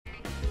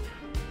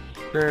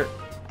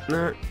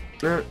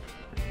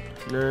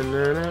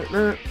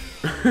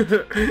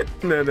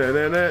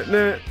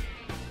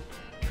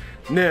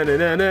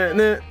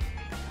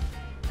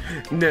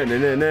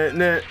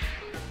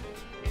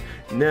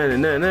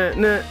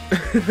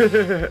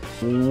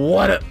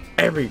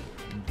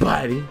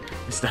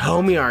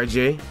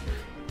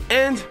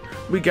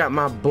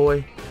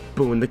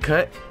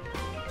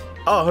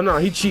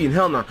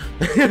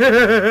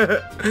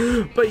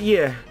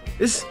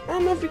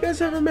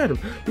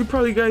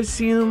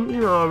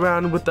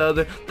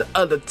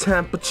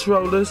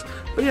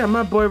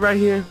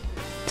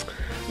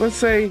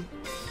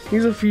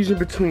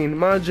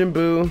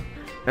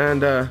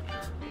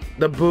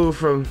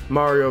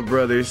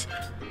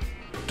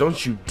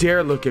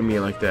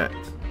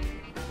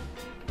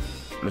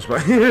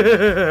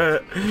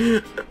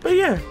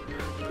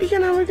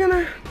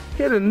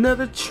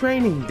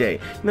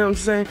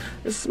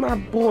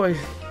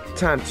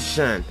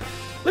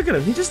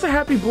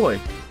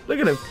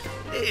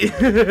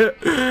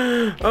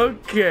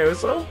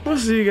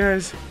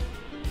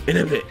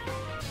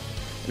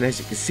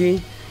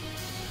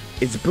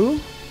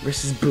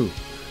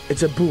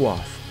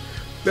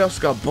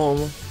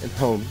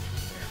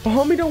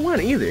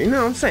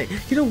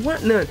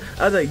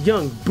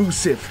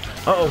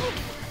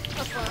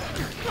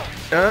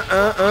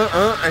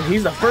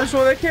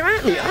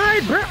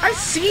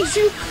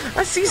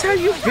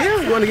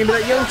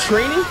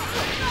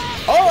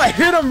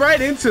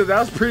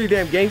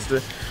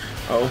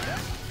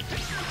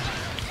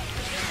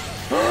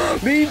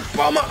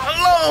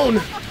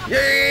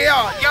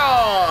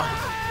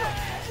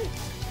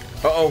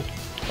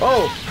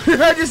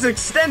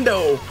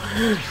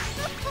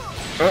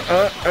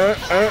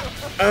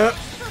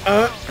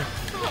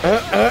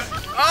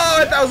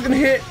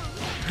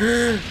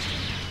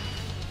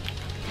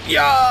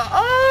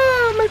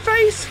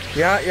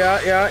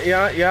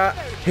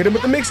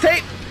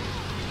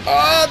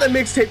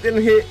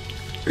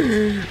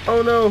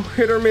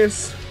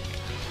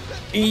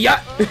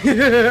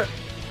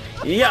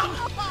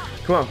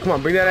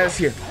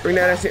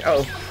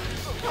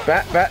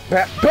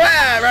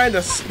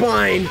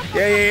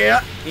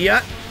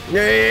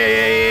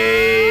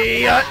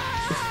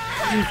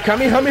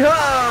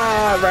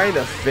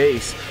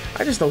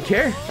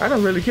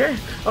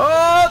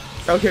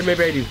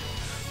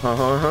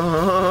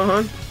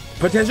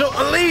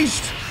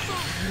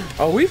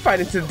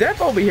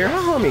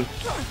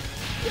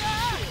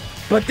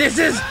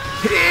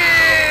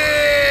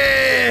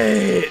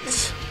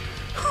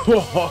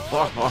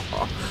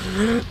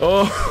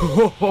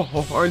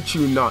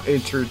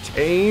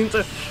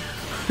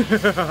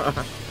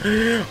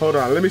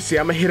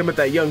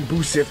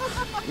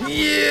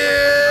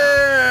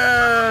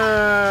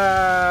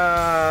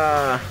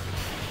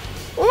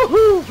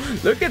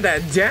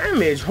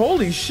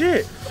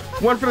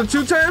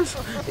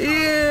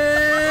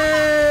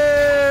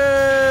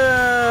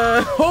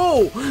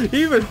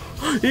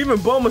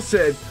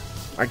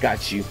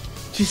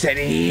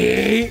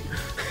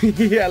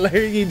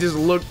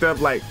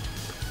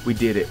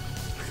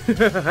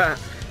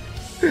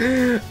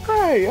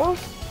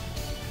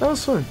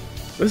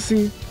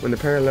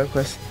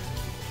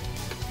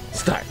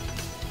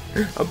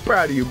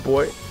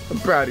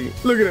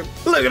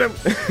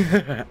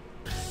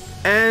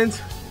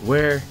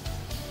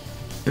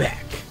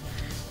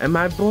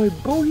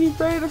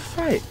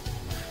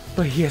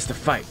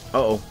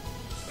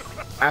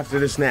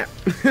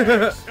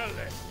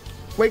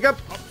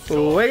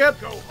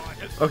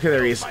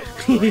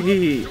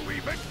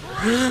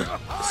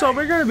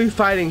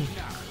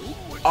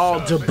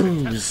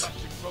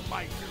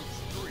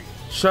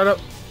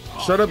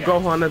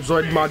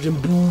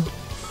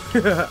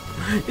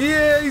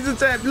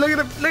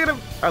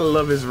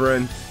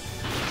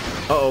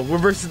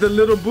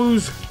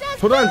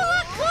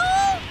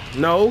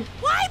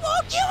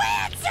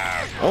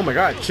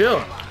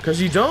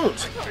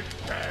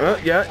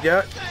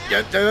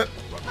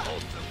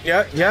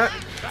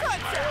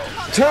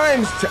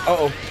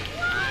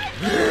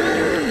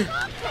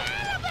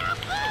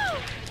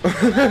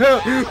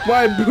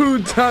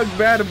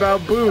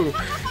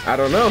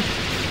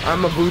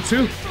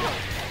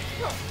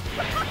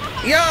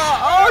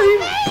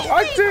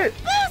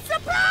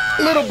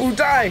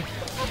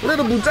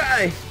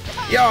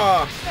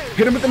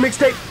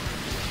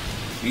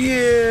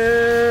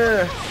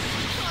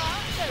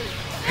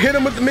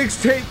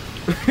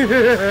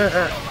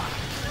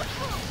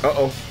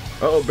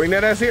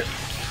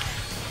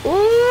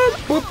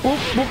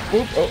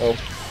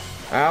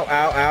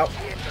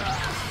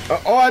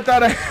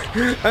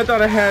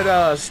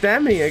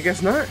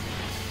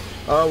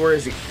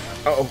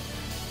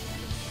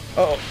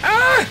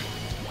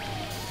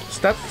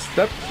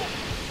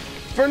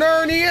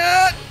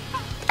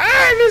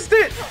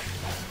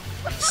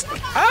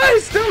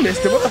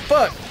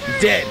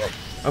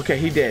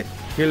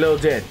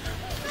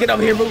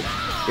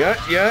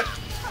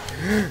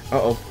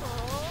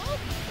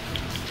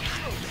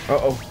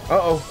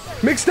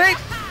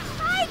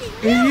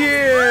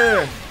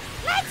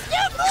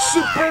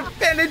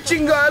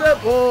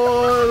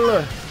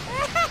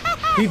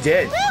He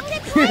dead. Who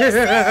can play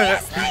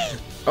seriously?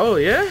 Oh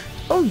yeah?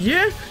 Oh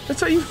yeah?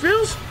 That's how you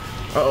feels?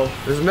 Uh-oh,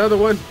 there's another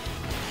one.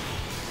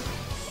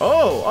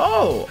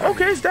 Oh,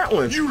 okay, it's that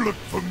one. You look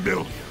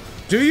familiar.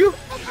 Do you?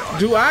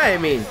 Do I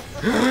mean?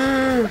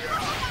 Oh!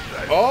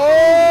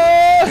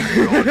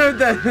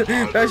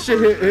 that shit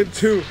hit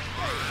too.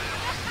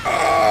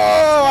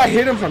 Oh, I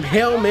hit him from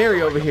Hail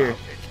Mary over here.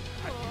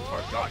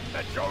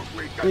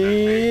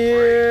 Yeah.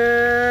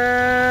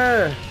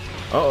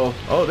 Uh-oh.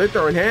 Oh, they're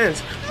throwing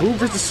hands. Boo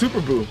versus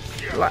Super Boo.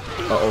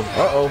 Uh-oh.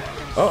 Uh-oh.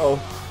 Uh-oh.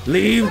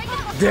 Leave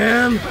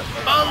them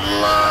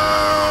alone.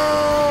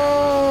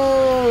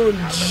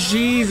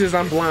 Jesus,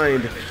 I'm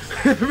blind.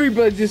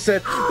 Everybody just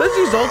said, let's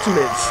use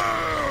ultimates.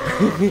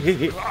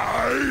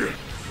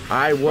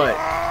 I what?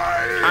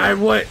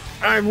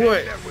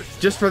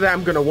 Just for that,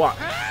 I'm gonna walk.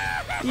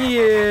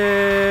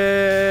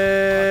 Yeah,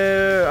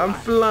 I'm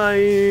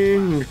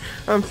flying.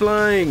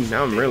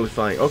 Now I'm really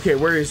flying. Okay,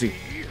 where is he?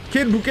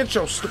 Kid Boo, get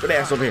your stupid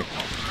ass over here.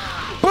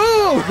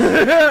 Boom!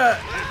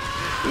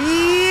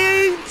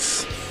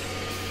 Yeet!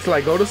 Till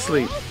I go to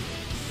sleep.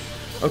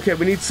 Okay,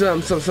 we need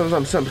some a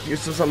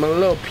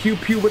little pew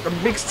pew with the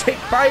mixtape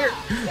fire.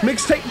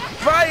 Mixtape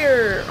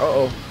fire!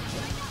 Uh-oh.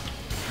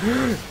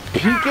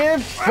 Peek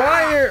and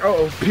fire!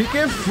 Uh-oh, peek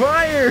and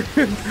fire!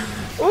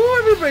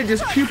 Oh, everybody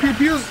just pew pew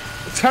pews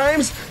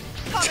times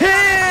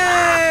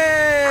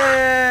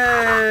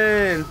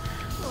 10!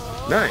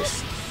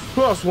 Nice.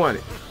 Who else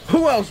wanted?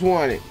 Who else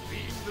wanted?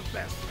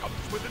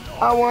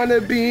 I wanna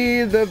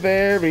be the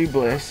very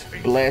blessed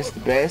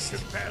best.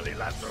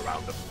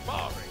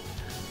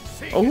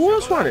 Oh, who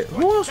else wanted?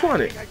 Who else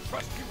wanted?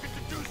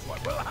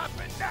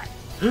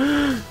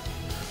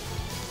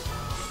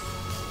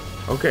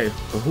 Okay,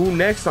 who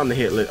next on the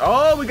hit list?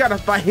 Oh, we gotta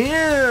fight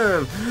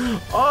him.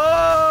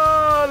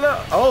 Oh, look.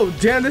 Oh,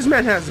 damn, this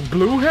man has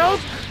blue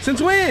health?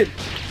 Since when?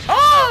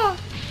 Oh!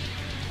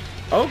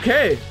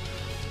 Okay.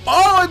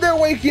 Oh, they're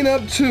waking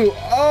up too.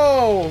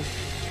 Oh,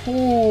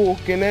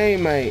 fucking A,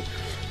 mate.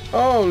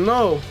 Oh,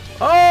 no.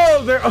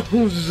 Oh, they're...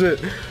 Oh, shit.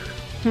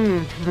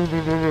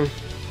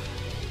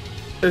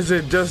 Is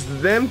it just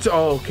them to...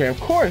 Oh, okay, of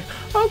course.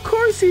 Of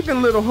course,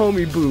 even little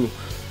homie Boo.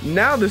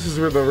 Now this is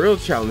where the real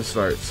challenge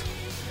starts.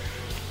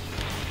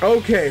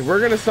 Okay, we're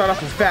gonna start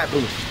off with Fat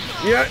Boo.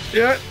 Yeah.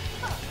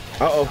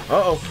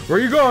 Uh-oh. Where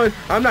you going?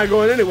 I'm not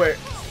going anywhere.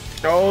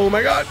 Oh,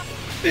 my God.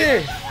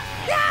 Yeah.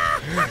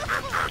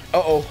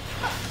 Uh-oh.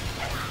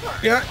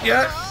 Yeah.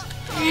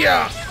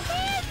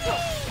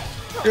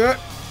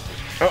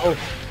 Uh-oh.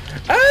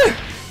 Ah!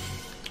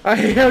 I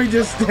hate how he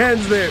just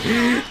stands there.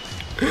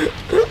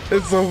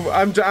 It's so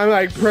I'm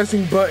like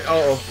pressing button.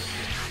 Uh-oh.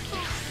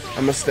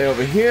 I'm gonna stay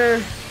over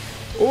here.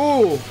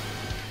 Ooh.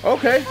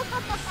 Okay.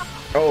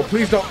 Oh,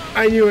 please don't.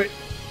 I knew it.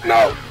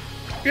 No.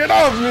 Get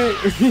off me.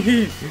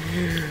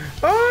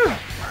 Ah.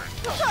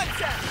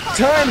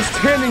 Time's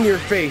 10 in your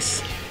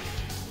face.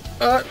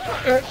 Oh,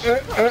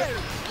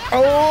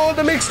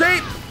 the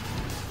mixtape.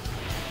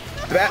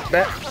 That.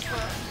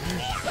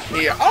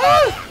 Yeah.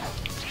 Oh.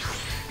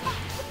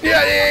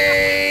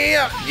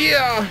 Yeah.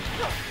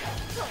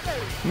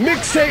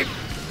 Mixtape.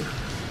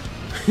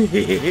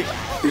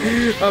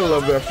 I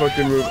love that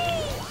fucking move.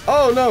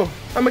 Oh no,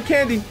 I'm a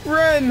candy.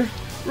 Run,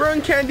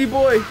 candy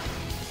boy.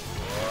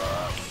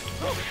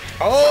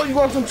 Oh, you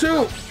want some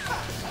too?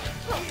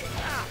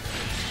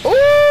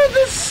 Oh,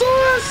 the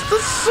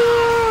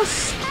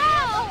sauce.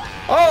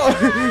 Oh,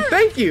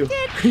 thank you.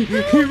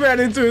 He ran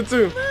into it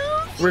too.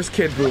 Where's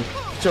Kid Boo?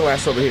 Get your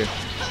ass over here.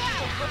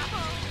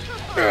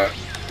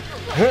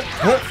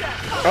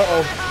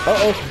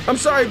 Uh-oh. I'm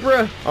sorry,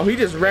 bruh. Oh, he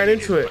just ran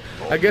into it.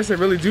 I guess I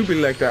really do be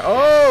like that.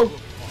 Oh!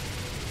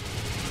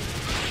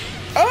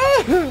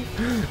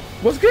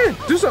 What's good?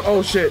 Do something.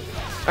 Oh, shit.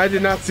 I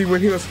did not see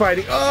when he was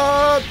fighting.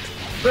 Oh,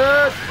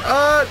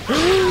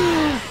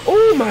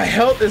 my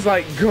health is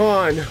like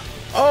gone.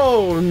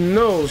 Oh,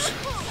 no.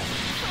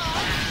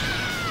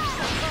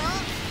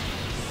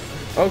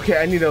 Okay,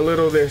 I need a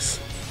little of this.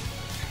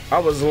 I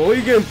was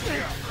leaking.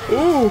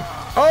 Ooh.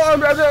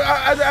 Oh,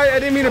 I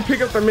didn't mean to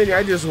pick up the menu.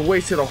 I just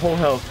wasted a whole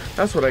health.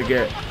 That's what I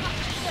get.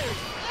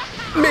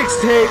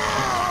 Mixtape.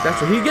 That's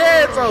what he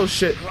gets. Oh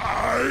shit.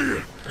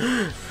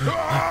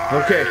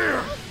 Okay.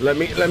 Let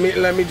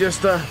me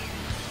just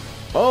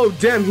Oh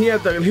damn, he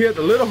had the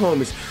little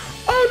homies.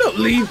 Oh no,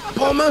 leave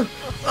Bummer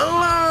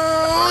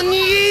alone.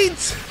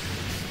 Yeet.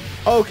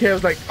 Okay, I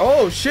was like,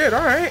 oh shit.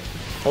 All right.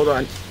 Hold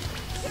on.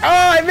 Oh,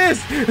 I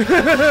missed.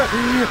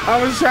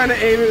 I was trying to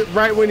aim it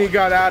right when he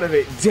got out of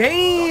it.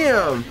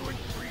 Damn.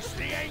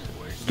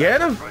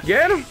 Get him.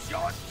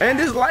 And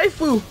his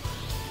lifeu.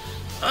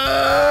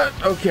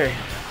 Okay.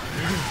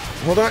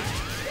 Hold on.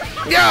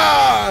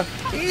 Yeah.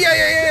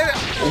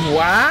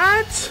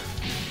 What?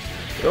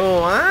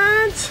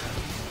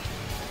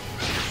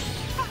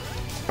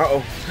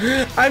 Uh-oh.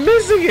 I'm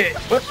missing it.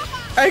 What?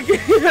 I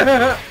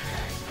can't.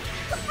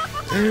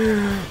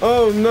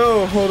 Oh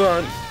no, hold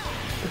on.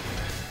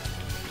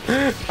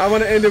 I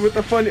want to end it with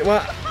the funny.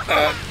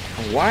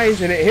 Why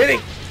isn't it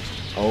hitting?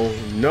 Oh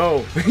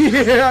no.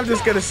 I'm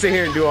just gonna sit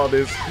here and do all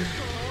this.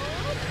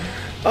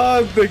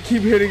 They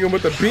keep hitting him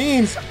with the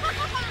beams.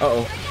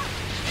 Uh-oh.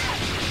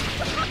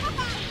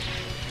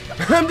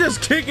 I'm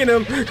just kicking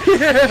him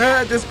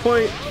at this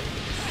point.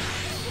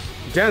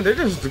 Damn, they're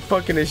just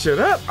fucking this shit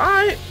up.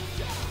 Alright.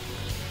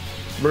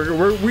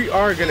 We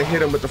are gonna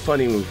hit him with the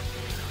funny move.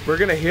 We're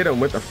gonna hit him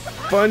with the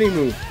funny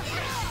move.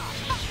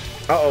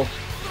 Uh-oh.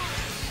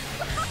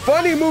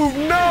 Funny move,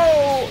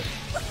 no!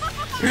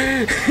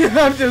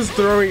 I'm just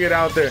throwing it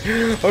out there.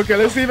 Okay,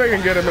 let's see if I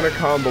can get him in a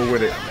combo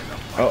with it.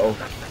 Uh-oh.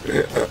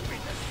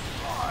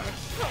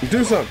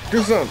 Do some,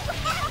 do some.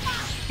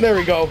 There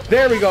we go,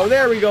 there we go,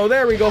 there we go,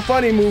 there we go.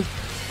 Funny move.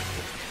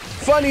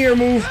 Funnier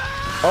move.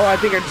 Oh, I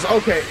think I just,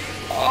 okay.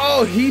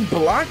 Oh, he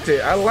blocked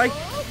it. I like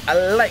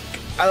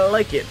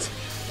it.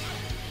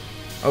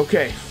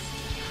 Okay.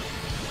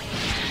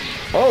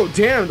 Oh,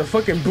 damn, the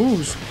fucking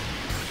booze.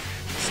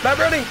 Stop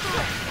running.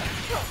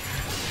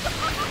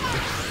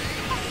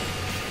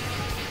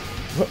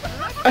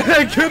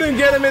 I couldn't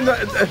get him in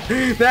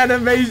the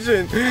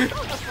animation.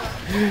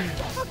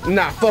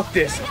 Nah, fuck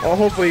this. Oh,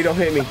 hopefully he don't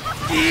hit me.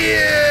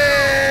 Yeah.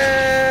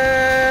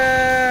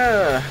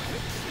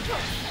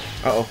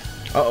 Uh-oh.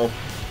 Uh-oh.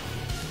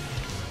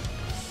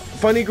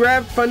 Funny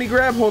grab? Funny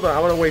grab? Hold on. I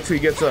want to wait till he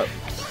gets up.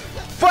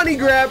 Funny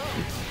grab.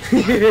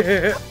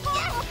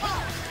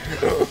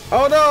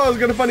 Oh, no. I was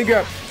going to funny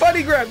grab.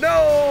 Funny grab.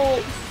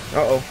 No.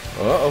 Uh-oh.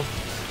 Uh-oh.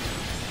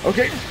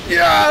 Okay.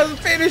 Yeah.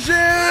 Finish him.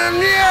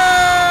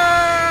 Yeah.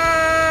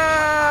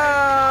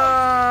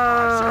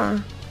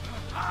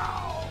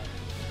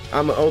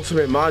 I'm an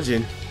ultimate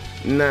Majin.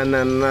 Nah,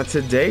 not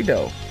today,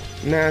 though.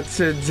 Not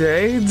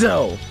today,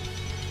 though.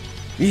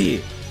 Yeah.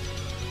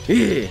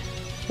 Yeah.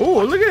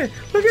 Oh, look at it.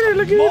 Look at it.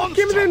 Look at it.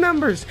 Give me the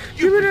numbers.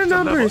 Give me the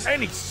numbers.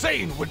 Any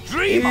Saiyan would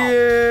dream of.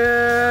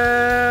 Yeah.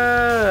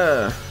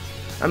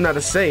 I'm not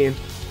a Saiyan.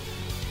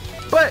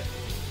 But,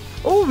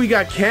 oh, we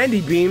got Candy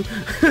Beam.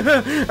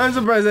 I'm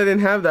surprised I didn't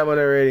have that one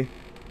already.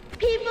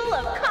 People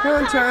of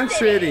Conton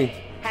City.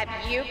 Have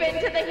you been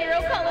to the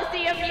Hero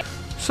Coliseum yet?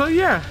 So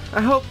yeah,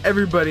 I hope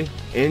everybody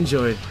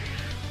enjoyed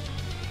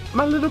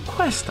my little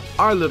quest,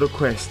 our little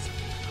quest.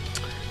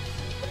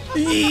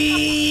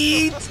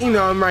 You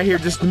know, I'm right here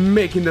just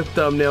making the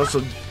thumbnail,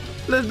 so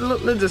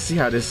let's just see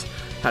how this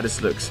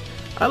looks.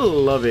 I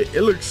love it.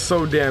 It looks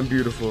so damn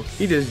beautiful.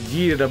 He just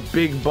yeeted a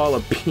big ball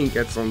of pink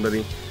at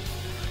somebody.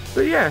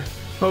 But yeah,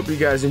 hope you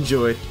guys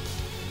enjoyed.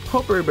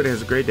 Hope everybody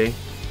has a great day.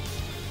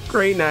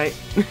 Great night.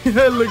 Look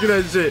at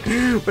that shit.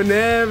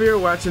 Whenever you're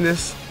watching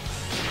this.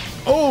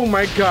 Oh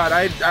my god,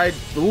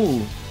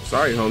 ooh.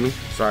 Sorry, homie.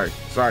 Sorry.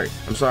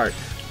 I'm sorry.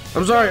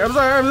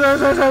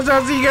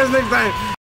 See you guys next time.